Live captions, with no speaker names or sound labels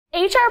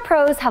HR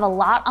pros have a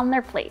lot on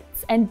their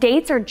plates, and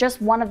dates are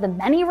just one of the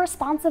many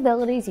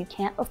responsibilities you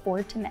can't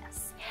afford to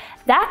miss.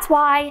 That's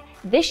why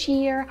this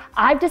year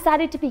I've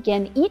decided to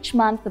begin each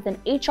month with an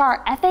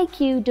HR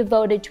FAQ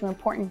devoted to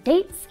important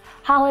dates,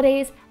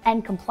 holidays,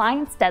 and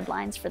compliance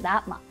deadlines for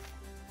that month.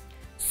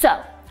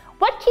 So,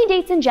 what key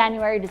dates in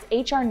January does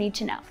HR need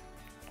to know?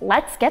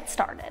 Let's get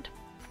started.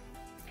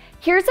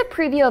 Here's a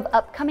preview of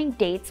upcoming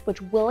dates, which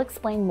we'll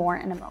explain more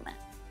in a moment.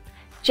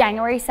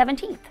 January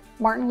 17th,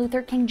 Martin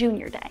Luther King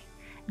Jr. Day.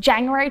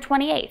 January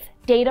 28th,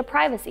 Data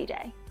Privacy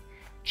Day.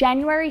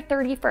 January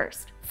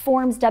 31st,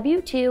 Forms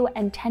W-2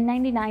 and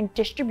 1099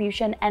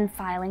 distribution and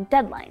filing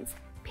deadlines,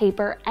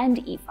 paper and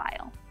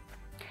e-file.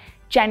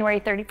 January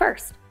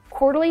 31st,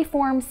 Quarterly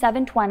Form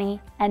 720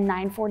 and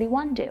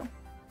 941 due.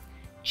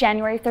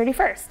 January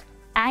 31st,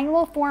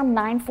 Annual Form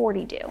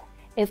 940 due,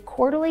 if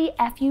quarterly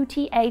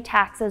FUTA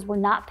taxes were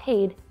not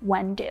paid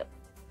when due.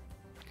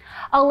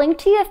 I'll link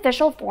to the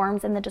official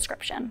forms in the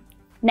description.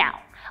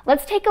 Now,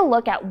 let's take a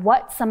look at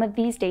what some of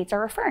these dates are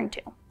referring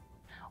to.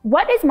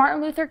 What is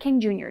Martin Luther King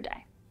Jr.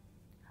 Day?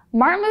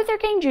 Martin Luther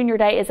King Jr.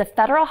 Day is a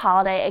federal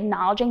holiday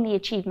acknowledging the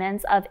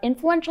achievements of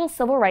influential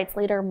civil rights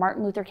leader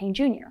Martin Luther King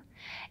Jr.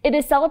 It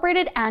is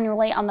celebrated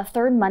annually on the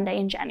third Monday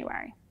in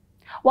January.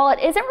 While it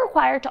isn't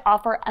required to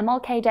offer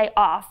MLK Day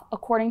off,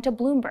 according to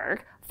Bloomberg,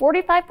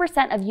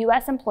 45% of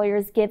U.S.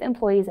 employers give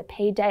employees a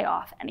paid day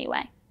off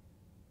anyway.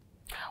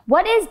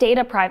 What is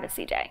Data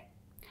Privacy Day?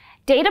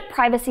 Data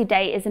Privacy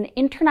Day is an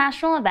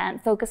international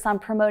event focused on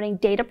promoting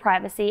data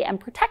privacy and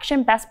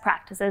protection best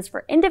practices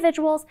for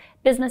individuals,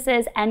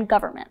 businesses, and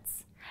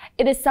governments.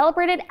 It is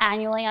celebrated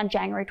annually on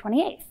January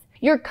 28th.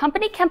 Your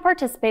company can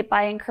participate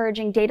by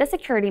encouraging data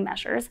security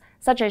measures,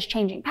 such as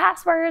changing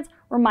passwords,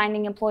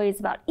 reminding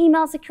employees about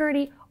email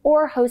security,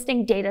 or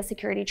hosting data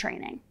security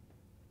training.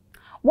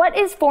 What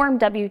is Form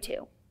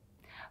W-2?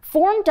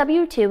 Form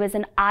W-2 is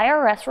an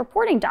IRS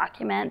reporting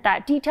document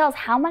that details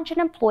how much an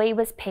employee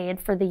was paid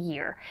for the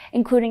year,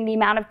 including the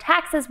amount of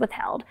taxes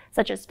withheld,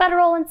 such as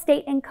federal and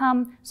state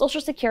income, Social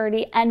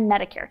Security, and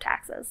Medicare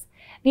taxes.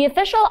 The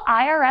official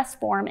IRS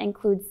form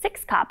includes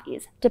 6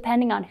 copies,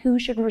 depending on who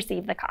should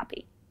receive the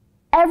copy.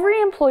 Every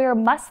employer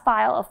must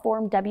file a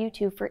Form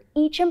W-2 for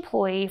each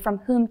employee from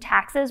whom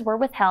taxes were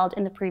withheld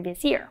in the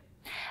previous year.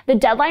 The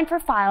deadline for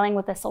filing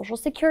with the Social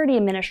Security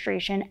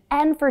Administration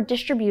and for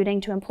distributing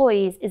to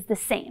employees is the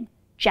same,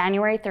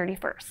 January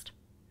 31st.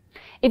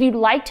 If you'd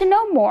like to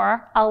know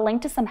more, I'll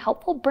link to some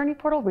helpful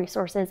BerniePortal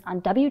resources on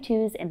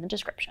W-2s in the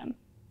description.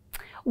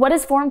 What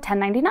is Form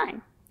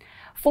 1099?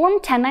 Form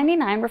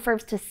 1099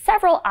 refers to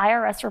several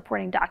IRS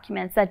reporting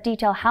documents that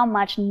detail how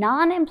much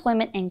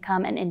non-employment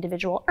income an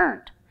individual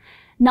earned.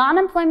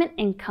 Non-employment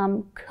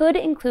income could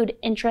include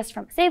interest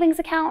from a savings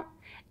account,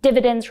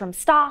 dividends from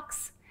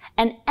stocks,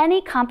 and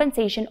any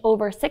compensation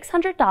over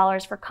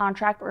 $600 for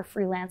contract or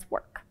freelance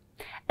work.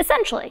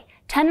 Essentially,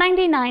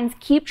 1099s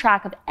keep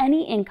track of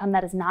any income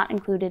that is not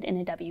included in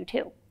a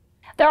W-2.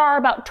 There are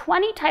about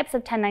 20 types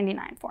of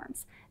 1099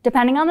 forms,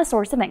 depending on the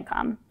source of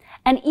income,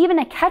 and even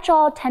a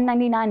catch-all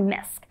 1099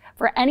 MISC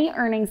for any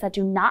earnings that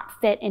do not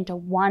fit into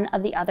one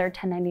of the other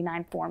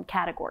 1099 form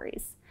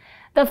categories.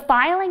 The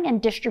filing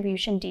and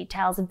distribution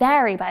details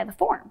vary by the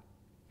form.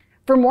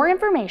 For more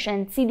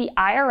information, see the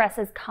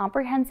IRS's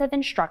comprehensive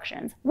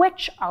instructions,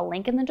 which I'll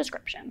link in the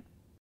description.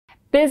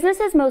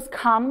 Businesses most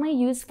commonly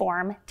use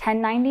Form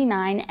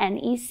 1099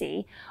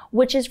 NEC,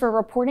 which is for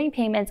reporting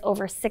payments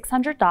over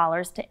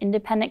 $600 to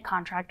independent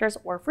contractors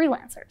or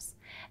freelancers.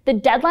 The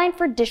deadline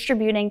for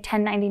distributing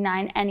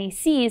 1099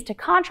 NECs to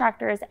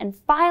contractors and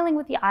filing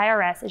with the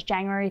IRS is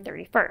January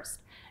 31st.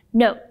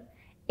 Note,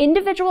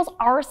 individuals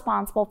are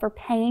responsible for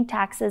paying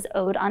taxes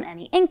owed on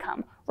any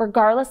income,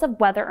 regardless of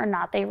whether or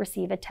not they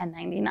receive a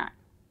 1099.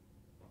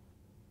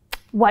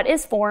 What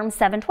is Form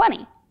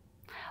 720?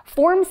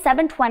 Form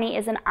 720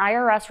 is an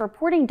IRS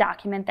reporting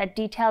document that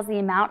details the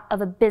amount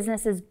of a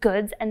business's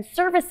goods and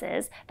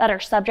services that are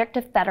subject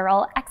to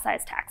federal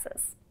excise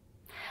taxes.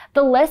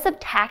 The list of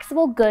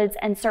taxable goods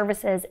and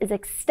services is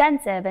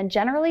extensive and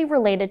generally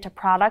related to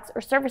products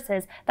or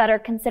services that are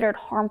considered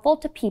harmful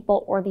to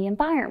people or the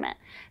environment,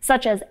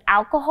 such as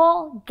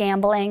alcohol,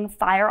 gambling,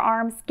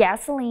 firearms,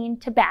 gasoline,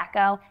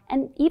 tobacco,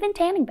 and even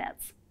tanning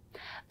beds.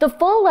 The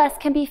full list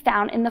can be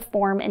found in the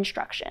form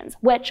instructions,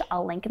 which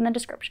I'll link in the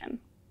description.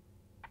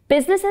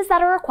 Businesses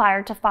that are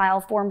required to file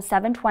Form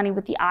 720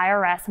 with the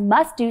IRS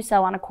must do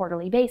so on a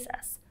quarterly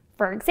basis.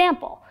 For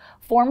example,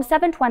 Form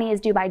 720 is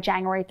due by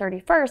January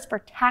 31st for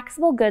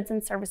taxable goods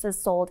and services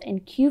sold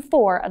in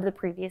Q4 of the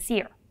previous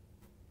year.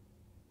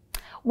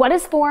 What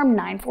is Form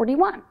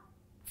 941?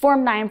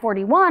 Form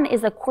 941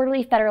 is a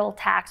quarterly federal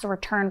tax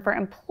return for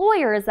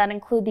employers that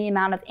include the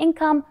amount of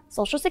income,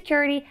 Social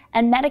Security,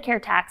 and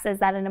Medicare taxes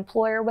that an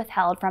employer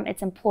withheld from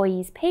its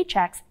employees'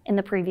 paychecks in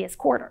the previous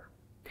quarter.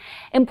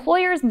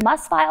 Employers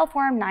must file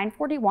Form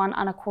 941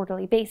 on a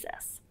quarterly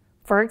basis.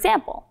 For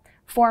example,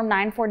 Form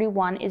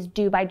 941 is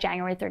due by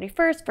January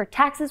 31st for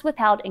taxes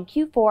withheld in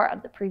Q4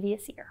 of the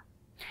previous year.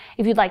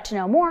 If you'd like to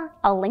know more,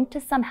 I'll link to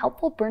some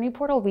helpful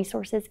BerniePortal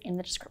resources in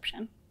the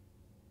description.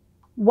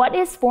 What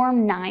is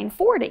Form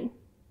 940?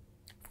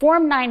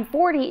 Form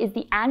 940 is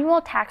the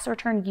annual tax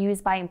return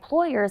used by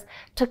employers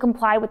to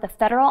comply with the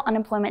Federal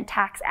Unemployment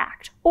Tax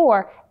Act,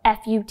 or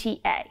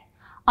FUTA.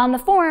 On the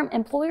form,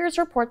 employers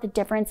report the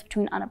difference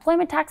between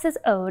unemployment taxes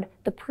owed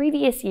the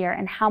previous year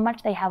and how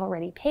much they have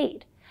already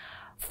paid.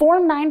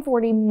 Form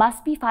 940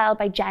 must be filed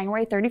by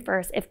January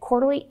 31st if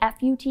quarterly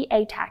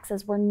FUTA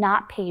taxes were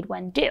not paid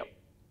when due.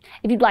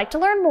 If you'd like to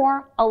learn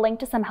more, I'll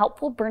link to some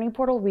helpful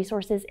BerniePortal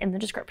resources in the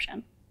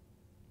description.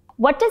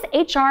 What does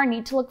HR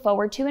need to look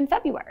forward to in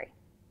February?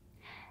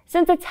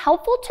 Since it's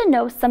helpful to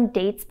know some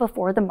dates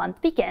before the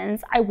month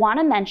begins, I want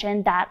to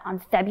mention that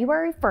on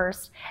February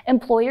 1st,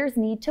 employers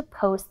need to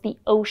post the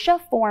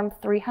OSHA Form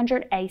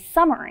 300A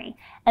summary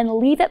and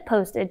leave it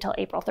posted till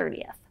April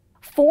 30th.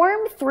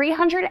 Form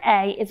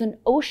 300A is an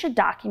OSHA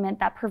document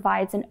that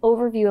provides an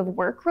overview of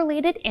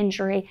work-related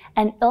injury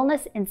and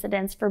illness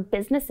incidents for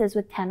businesses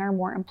with 10 or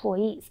more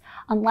employees,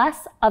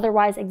 unless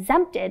otherwise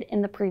exempted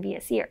in the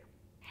previous year.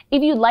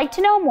 If you'd like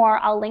to know more,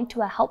 I'll link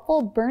to a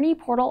helpful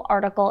BerniePortal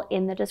article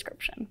in the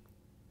description.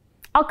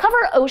 I'll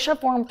cover OSHA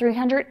Form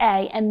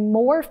 300A and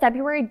more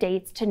February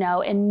dates to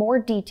know in more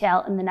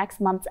detail in the next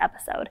month's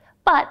episode.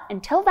 But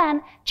until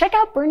then, check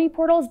out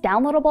BerniePortal's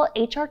downloadable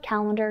HR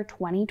Calendar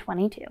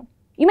 2022.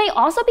 You may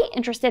also be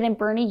interested in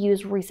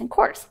BernieU's recent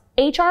course,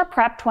 HR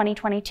Prep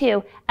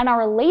 2022, and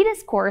our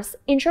latest course,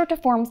 Intro to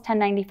Forms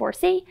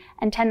 1094C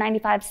and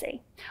 1095C,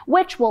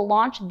 which will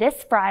launch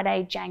this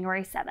Friday,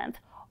 January 7th.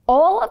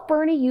 All of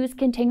BernieU's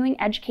continuing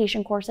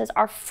education courses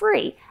are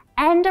free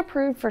and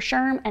approved for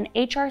SHRM and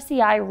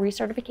HRCI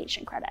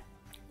recertification credit.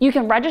 You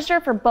can register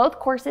for both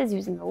courses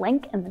using the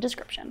link in the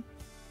description.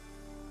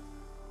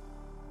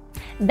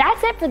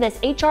 That's it for this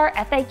HR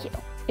FAQ.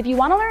 If you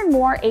want to learn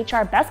more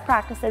HR best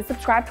practices,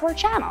 subscribe to our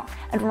channel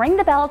and ring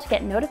the bell to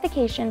get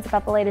notifications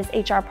about the latest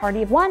HR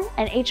Party of One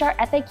and HR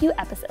FAQ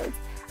episodes.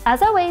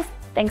 As always,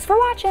 thanks for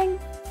watching.